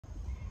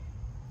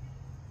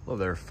Hello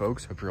there,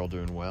 folks. Hope you're all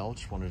doing well.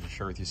 Just wanted to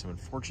share with you some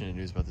unfortunate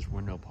news about this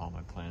windmill palm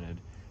I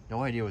planted.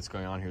 No idea what's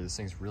going on here. This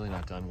thing's really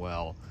not done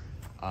well.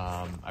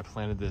 I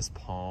planted this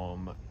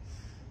palm,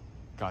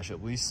 gosh,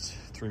 at least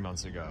 3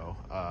 months ago,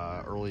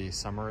 early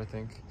summer, I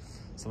think,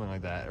 something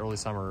like that. Early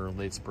summer,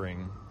 late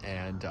spring,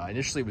 and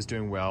initially it was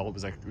doing well.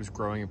 It was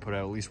growing and put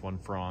out at least one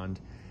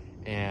frond,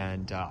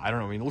 and I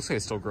don't know. I mean, it looks like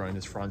it's still growing.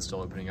 This frond's still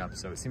opening up,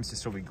 so it seems to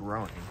still be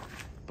growing.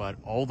 But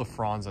all the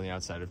fronds on the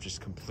outside have just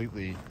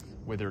completely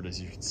withered,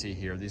 as you can see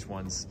here. These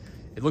ones,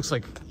 it looks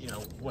like, you know,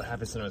 what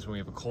happens sometimes when we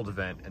have a cold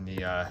event and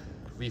the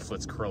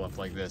leaflets curl up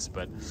like this.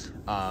 But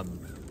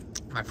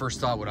my first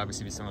thought would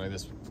obviously be something like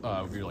this,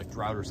 would be like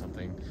drought or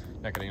something,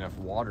 not getting enough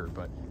water.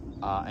 But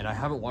and I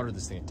haven't watered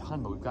this thing a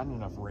ton, but we've gotten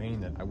enough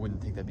rain that I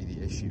wouldn't think that'd be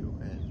the issue.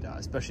 And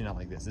especially not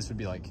like this. This would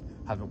be like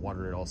haven't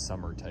watered it all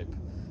summer type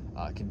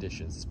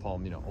conditions. This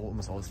palm, you know,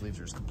 almost all its leaves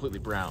are just completely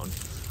brown.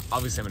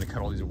 Obviously I'm going to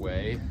cut all these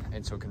away,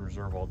 and so it can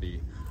reserve all the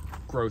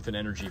growth and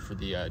energy for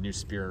the new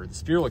spear. The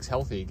spear looks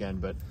healthy again,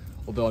 but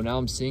although now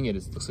I'm seeing it,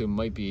 it looks like it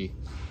might be,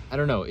 I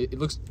don't know, it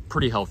looks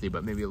pretty healthy,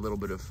 but maybe a little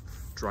bit of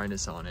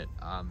dryness on it.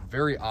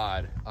 Very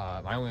odd.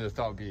 My only other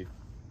thought would be,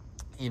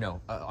 you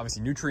know,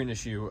 obviously nutrient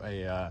issue,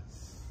 a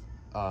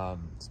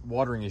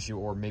watering issue,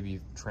 or maybe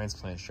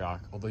transplant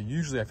shock. Although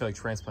usually I feel like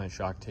transplant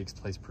shock takes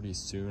place pretty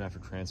soon after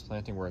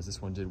transplanting, whereas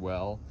this one did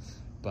well.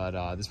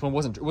 But this one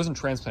wasn't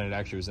transplanted,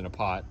 actually. It was in a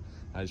pot.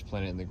 I just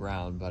planted it in the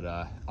ground, but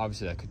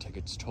obviously that could take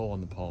its toll on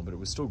the palm, but it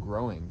was still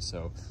growing.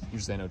 So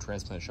usually I know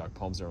transplant shock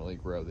palms don't really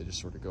grow. They just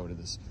sort of go into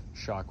this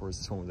shock, whereas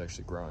this one was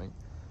actually growing.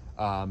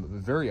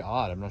 Very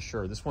odd, I'm not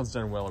sure. This one's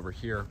done well over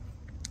here.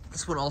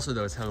 This one also,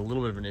 though, has had a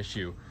little bit of an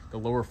issue. The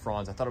lower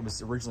fronds, I thought it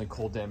was originally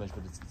cold damage,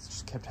 but it's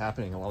just kept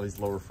happening. A lot of these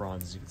lower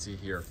fronds, as you can see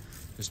here,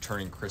 just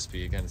turning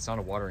crispy. Again, it's not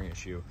a watering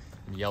issue.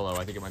 And yellow,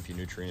 I think it might be a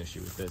nutrient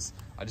issue with this.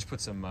 I just put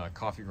some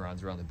coffee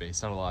grounds around the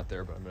base. Not a lot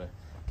there, but I'm gonna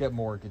get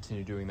more and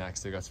continue doing that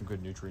because they've got some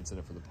good nutrients in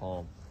it for the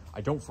palm. I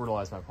don't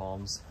fertilize my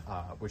palms,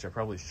 which I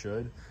probably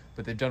should,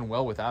 but they've done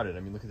well without it. I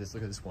mean, look at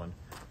this one.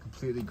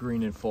 Completely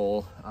green and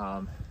full.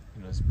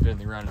 You know, it's been in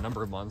the ground a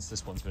number of months.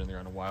 This one's been in the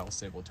ground a while.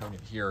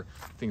 Sabletonia here,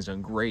 things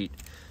done great.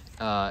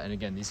 And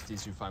again, these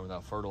do fine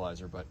without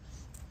fertilizer, but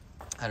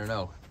I don't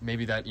know.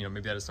 Maybe that, you know,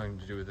 maybe that has something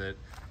to do with it.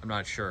 I'm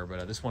not sure,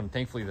 but this one,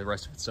 thankfully, the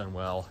rest of it's done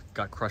well.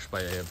 Got crushed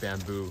by a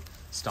bamboo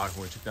stalk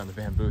when we took down the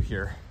bamboo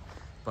here,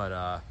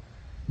 but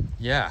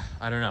yeah,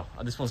 I don't know.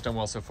 This one's done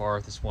well so far.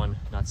 This one,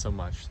 not so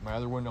much. My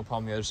other windmill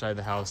palm on the other side of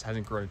the house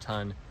hasn't grown a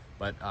ton,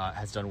 but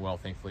has done well,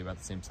 thankfully, about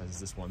the same size as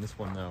this one. This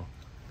one, though,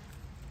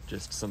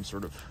 just some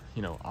sort of,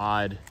 you know,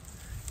 odd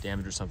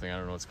damage or something. I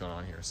don't know what's going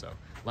on here. So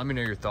let me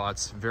know your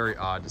thoughts. Very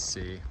odd to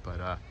see,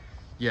 but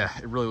yeah,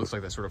 it really looks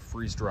like that sort of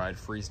freeze-dried,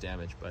 freeze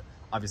damage. But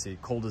obviously,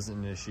 cold isn't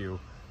an issue.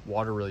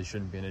 Water really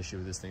shouldn't be an issue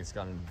with this thing. It's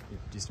gotten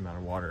a decent amount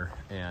of water,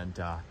 and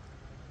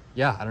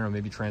yeah, I don't know,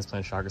 maybe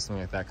transplant shock or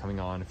something like that coming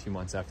on a few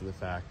months after the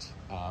fact.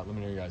 Let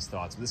me know your guys'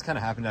 thoughts. But this kind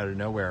of happened out of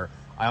nowhere.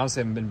 I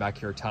honestly haven't been back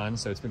here a ton,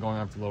 so it's been going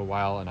on for a little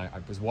while, and I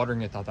was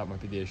watering it, thought that might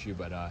be the issue,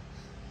 but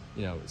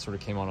you know, it sort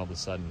of came on all of a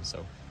sudden.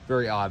 So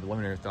very odd, but let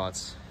me know your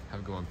thoughts.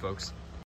 Have a good one, folks.